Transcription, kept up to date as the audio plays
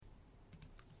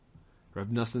Reb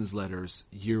Noson's Letters,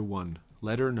 Year 1,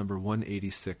 Letter number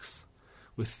 186.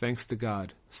 With thanks to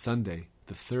God, Sunday,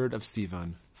 the 3rd of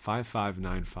Sivan,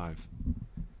 5595.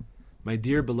 My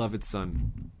dear beloved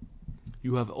son,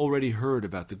 you have already heard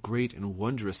about the great and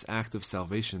wondrous act of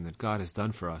salvation that God has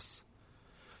done for us.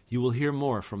 You will hear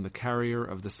more from the carrier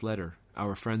of this letter,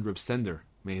 our friend Reb Sender,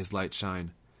 may his light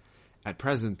shine. At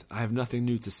present, I have nothing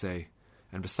new to say,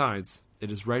 and besides, it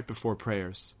is right before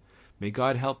prayers. May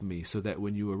God help me so that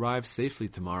when you arrive safely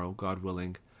tomorrow, God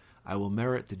willing, I will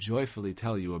merit to joyfully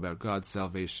tell you about God's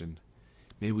salvation.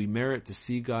 May we merit to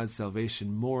see God's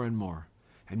salvation more and more,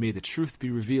 and may the truth be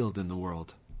revealed in the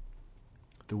world.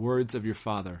 The words of your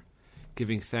father,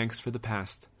 giving thanks for the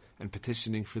past and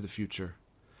petitioning for the future.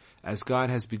 As God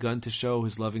has begun to show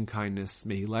his loving kindness,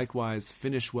 may he likewise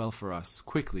finish well for us,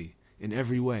 quickly, in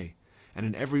every way, and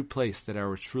in every place that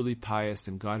our truly pious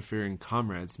and God-fearing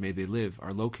comrades may they live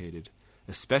are located,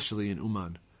 especially in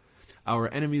Uman.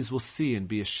 Our enemies will see and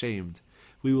be ashamed.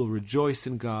 We will rejoice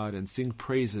in God and sing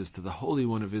praises to the Holy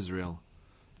One of Israel.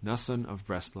 Noson of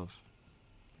Breslov.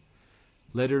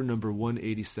 Letter number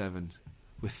 187.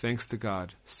 With thanks to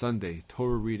God, Sunday,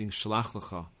 Torah reading Shalach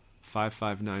Lecha,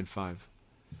 5595.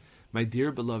 My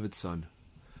dear beloved son,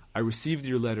 I received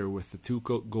your letter with the 2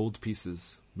 gold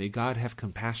pieces. May God have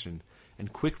compassion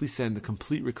and quickly send a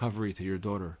complete recovery to your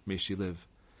daughter. May she live.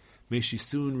 May she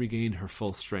soon regain her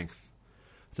full strength.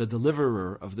 The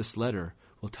deliverer of this letter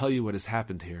will tell you what has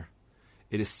happened here.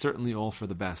 It is certainly all for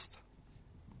the best.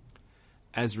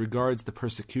 As regards the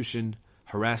persecution,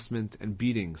 harassment, and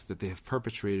beatings that they have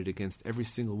perpetrated against every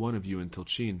single one of you in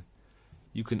Tilchin,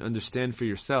 you can understand for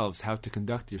yourselves how to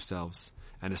conduct yourselves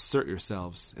and assert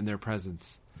yourselves in their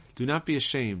presence. Do not be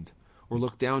ashamed or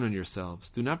look down on yourselves.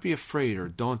 Do not be afraid or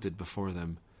daunted before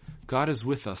them. God is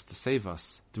with us to save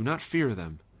us. Do not fear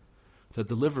them. The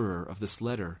deliverer of this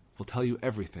letter will tell you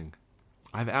everything.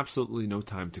 I have absolutely no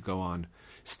time to go on.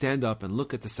 Stand up and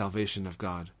look at the salvation of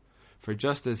God. For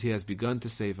just as he has begun to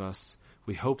save us,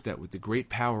 we hope that with the great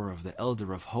power of the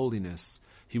Elder of Holiness,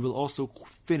 he will also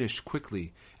finish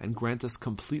quickly and grant us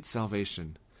complete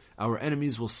salvation. Our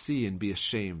enemies will see and be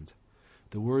ashamed.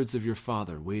 The words of your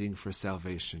father waiting for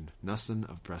salvation. Noson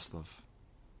of Breslov.